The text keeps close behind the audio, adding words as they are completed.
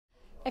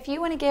If you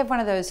want to give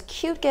one of those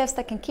cute gifts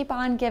that can keep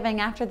on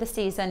giving after the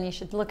season, you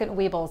should look at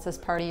Weebles as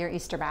part of your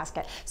Easter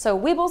basket. So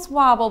Weebles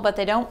wobble, but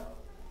they don't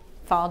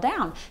fall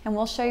down, and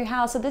we'll show you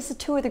how. So this is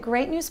two of the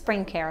great new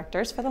spring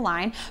characters for the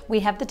line.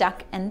 We have the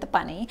duck and the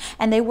bunny,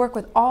 and they work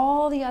with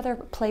all the other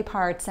play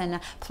parts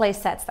and play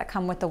sets that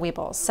come with the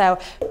Weebles. So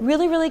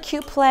really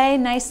cute play,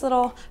 nice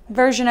little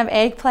version of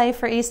egg play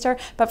for Easter,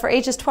 but for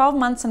ages 12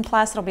 months and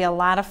plus, it'll be a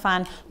lot of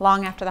fun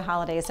long after the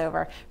holiday is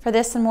over. For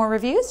this and more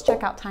reviews,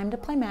 check out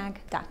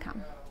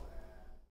timetoplaymag.com.